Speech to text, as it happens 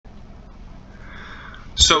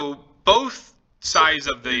So both sides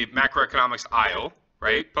of the macroeconomics aisle,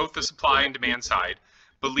 right, both the supply and demand side,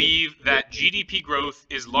 believe that GDP growth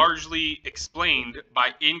is largely explained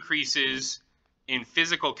by increases in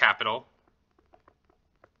physical capital.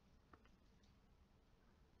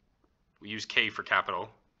 We use K for capital,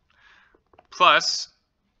 plus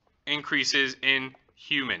increases in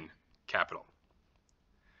human capital.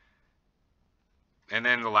 And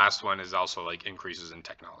then the last one is also like increases in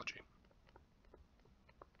technology.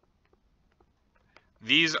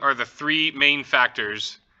 These are the three main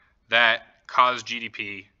factors that cause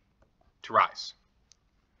GDP to rise.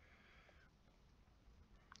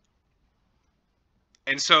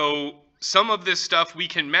 And so some of this stuff we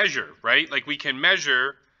can measure, right? Like we can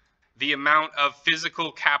measure the amount of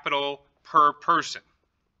physical capital per person.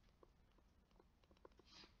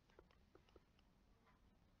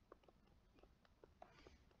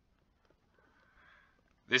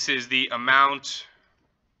 This is the amount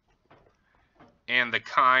and the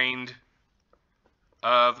kind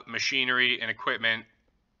of machinery and equipment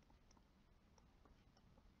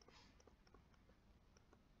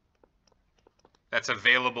that's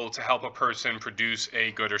available to help a person produce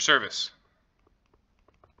a good or service.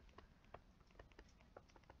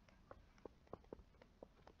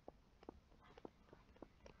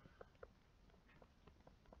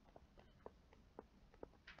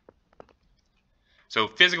 So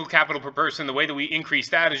physical capital per person, the way that we increase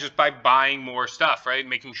that is just by buying more stuff, right?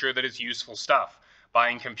 Making sure that it's useful stuff.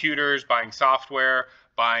 Buying computers, buying software,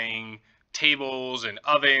 buying tables and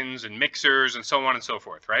ovens and mixers and so on and so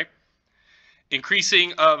forth, right?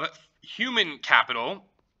 Increasing of human capital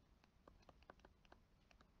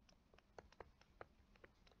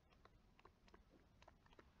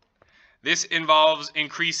this involves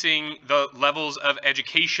increasing the levels of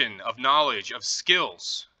education, of knowledge, of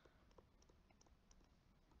skills.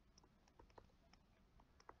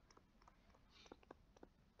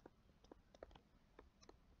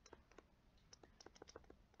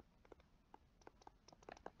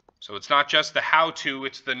 So it's not just the how-to,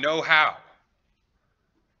 it's the know-how.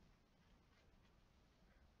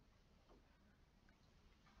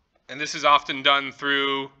 And this is often done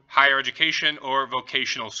through higher education or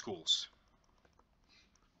vocational schools.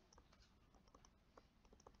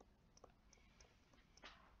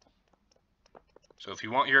 So if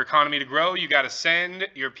you want your economy to grow, you got to send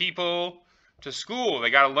your people to school.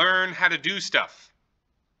 They got to learn how to do stuff.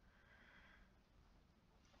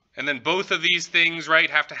 And then both of these things, right,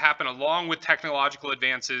 have to happen along with technological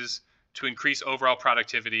advances to increase overall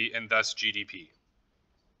productivity and thus GDP.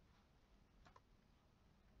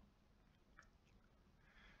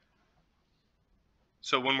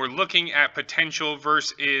 So when we're looking at potential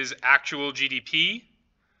versus actual GDP,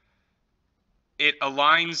 it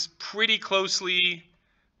aligns pretty closely.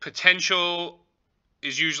 Potential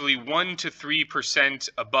is usually 1 to 3%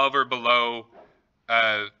 above or below,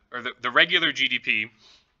 or the regular GDP.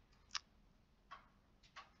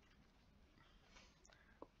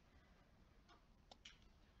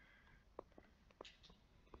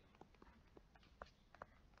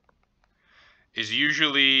 Is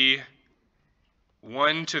usually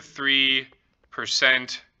 1 to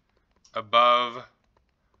 3% above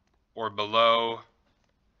or below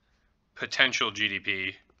potential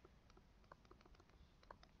GDP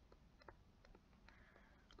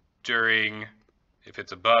during, if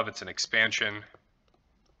it's above, it's an expansion,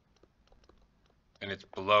 and it's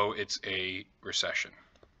below, it's a recession.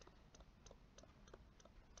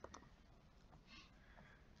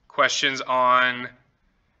 Questions on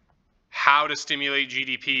how to stimulate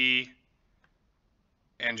GDP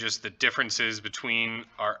and just the differences between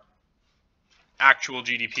our actual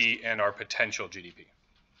GDP and our potential GDP.